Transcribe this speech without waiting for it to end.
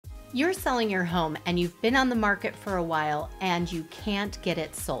You're selling your home and you've been on the market for a while and you can't get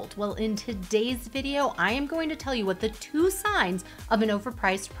it sold. Well, in today's video, I am going to tell you what the 2 signs of an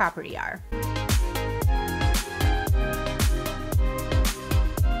overpriced property are.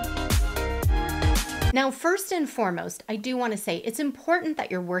 Now, first and foremost, I do want to say it's important that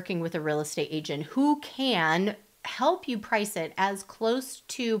you're working with a real estate agent who can help you price it as close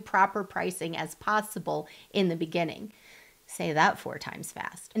to proper pricing as possible in the beginning. Say that 4 times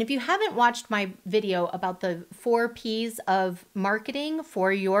fast. And if you haven't watched my video about the 4 P's of marketing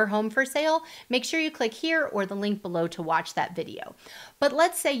for your home for sale, make sure you click here or the link below to watch that video. But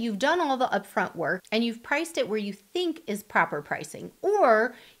let's say you've done all the upfront work and you've priced it where you think is proper pricing,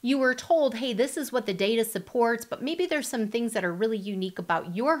 or you were told, hey, this is what the data supports, but maybe there's some things that are really unique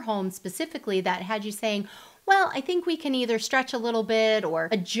about your home specifically that had you saying, well, I think we can either stretch a little bit or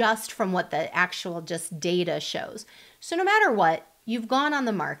adjust from what the actual just data shows. So no matter what, you've gone on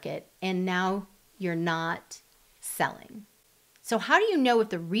the market and now you're not selling. So how do you know if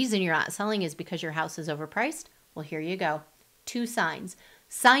the reason you're not selling is because your house is overpriced? Well, here you go. 2 signs.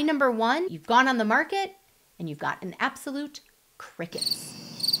 Sign number 1, you've gone on the market and you've got an absolute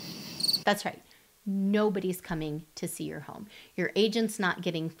crickets. That's right. Nobody's coming to see your home. Your agent's not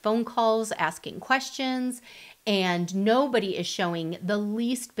getting phone calls asking questions, and nobody is showing the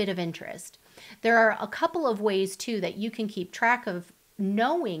least bit of interest. There are a couple of ways too that you can keep track of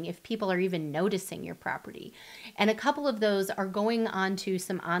knowing if people are even noticing your property. And a couple of those are going on to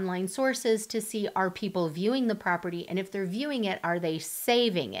some online sources to see, are people viewing the property, and if they're viewing it, are they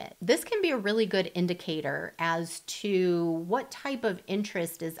saving it? This can be a really good indicator as to what type of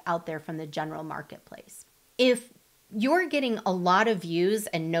interest is out there from the general marketplace. If you're getting a lot of views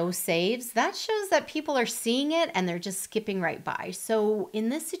and no saves, that shows that people are seeing it and they're just skipping right by. So in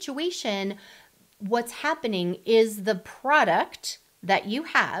this situation, what's happening is the product that you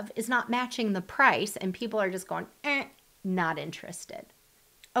have is not matching the price and people are just going, not interested.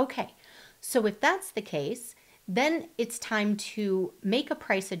 Okay, so if that's the case, then it's time to make a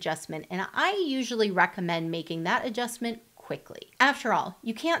price adjustment, and I usually recommend making that adjustment quickly. After all,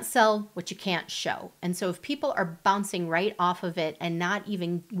 you can't sell what you can't show. And so if people are bouncing right off of it and not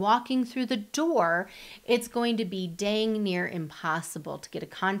even walking through the door, it's going to be dang near impossible to get a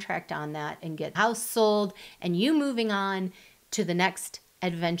contract on that and get the house sold and you moving on to the next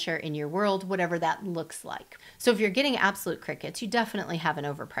adventure in your world, whatever that looks like. So if you're getting absolute crickets, you definitely have an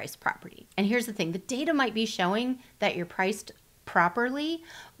overpriced property. And here's the thing, the data might be showing that you're priced properly,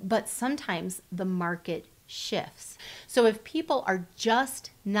 but sometimes the market shifts. So if people are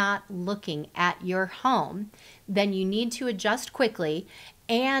just not looking at your home, then you need to adjust quickly.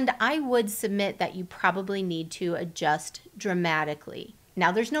 And I would submit that you probably need to adjust dramatically.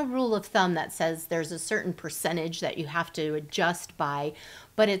 Now, there's no rule of thumb that says there's a certain percentage that you have to adjust by,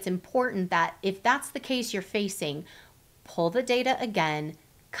 but it's important that if that's the case you're facing, pull the data again,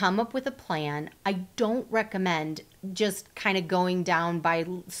 come up with a plan. I don't recommend just kind of going down by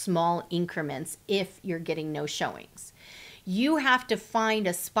small increments if you're getting no showings. You have to find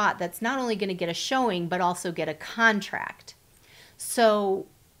a spot that's not only going to get a showing, but also get a contract. So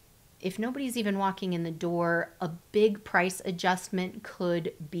if nobody's even walking in the door, a big price adjustment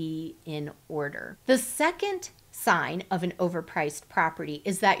could be in order. The second sign of an overpriced property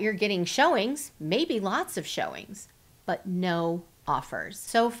is that you're getting showings, maybe lots of showings, but no offers.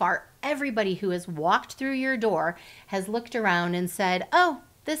 So far, everybody who has walked through your door has looked around and said, oh,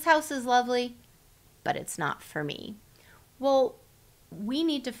 this house is lovely, but it's not for me. Well, we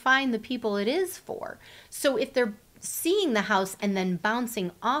need to find the people it is for. So if they're seeing the house and then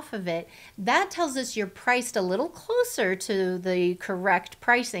bouncing off of it, that tells us you're priced a little closer to the correct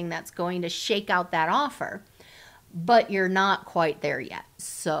pricing that's going to shake out that offer, but you're not quite there yet.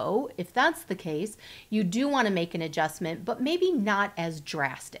 So if that's the case, you do want to make an adjustment, but maybe not as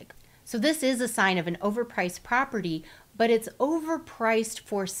drastic. So this is a sign of an overpriced property, but it's overpriced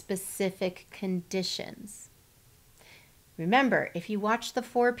for specific conditions. Remember, if you watch the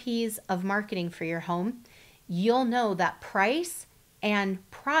 4 P's of marketing for your home, you'll know that price and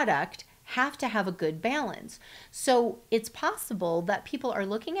product have to have a good balance. So it's possible that people are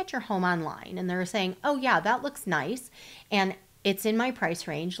looking at your home online and they're saying, oh yeah, that looks nice and it's in my price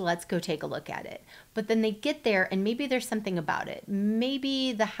range, let's go take a look at it. But then they get there and maybe there's something about it.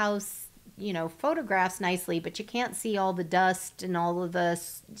 Maybe the house, photographs nicely, but you can't see all the dust and all of the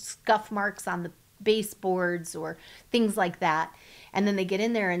scuff marks on the baseboards or things like that. And then they get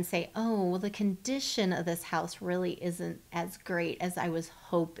in there and say, oh, well, the condition of this house really isn't as great as I was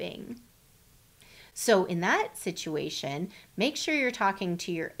hoping. So in that situation, make sure you're talking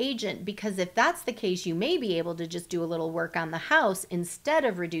to your agent, because if that's the case, you may be able to just do a little work on the house instead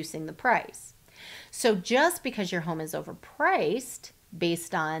of reducing the price. So just because your home is overpriced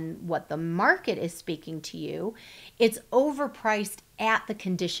based on what the market is speaking to you, it's overpriced at the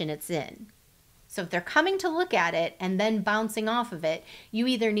condition it's in. So if they're coming to look at it and then bouncing off of it, you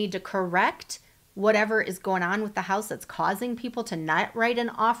either need to correct whatever is going on with the house that's causing people to not write an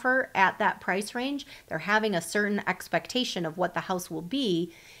offer at that price range. They're having a certain expectation of what the house will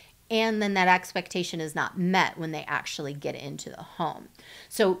be, and then that expectation is not met when they actually get into the home.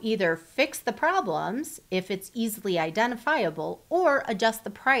 So either fix the problems if it's easily identifiable, or adjust the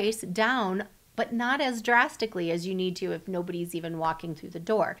price down, but not as drastically as you need to if nobody's even walking through the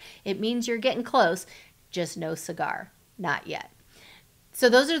door. It means you're getting close, just no cigar, not yet. So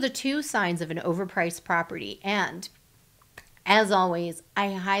those are the two signs of an overpriced property. And as always,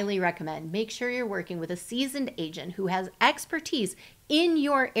 I highly recommend make sure you're working with a seasoned agent who has expertise in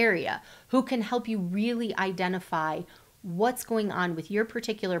your area, who can help you really identify what's going on with your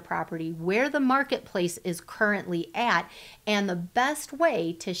particular property, where the marketplace is currently at, and the best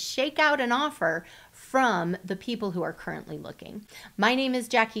way to shake out an offer from the people who are currently looking. My name is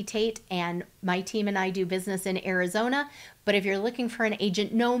Jacki Tait, and my team and I do business in Arizona. But if you're looking for an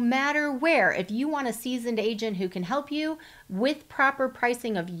agent, no matter where, if you want a seasoned agent who can help you with proper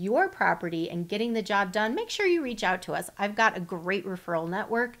pricing of your property and getting the job done, make sure you reach out to us. I've got a great referral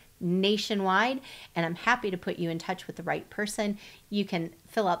network nationwide, and I'm happy to put you in touch with the right person. You can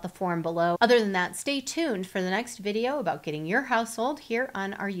fill out the form below. Other than that, stay tuned for the next video about getting your house sold here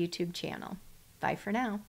on our YouTube channel. Bye for now.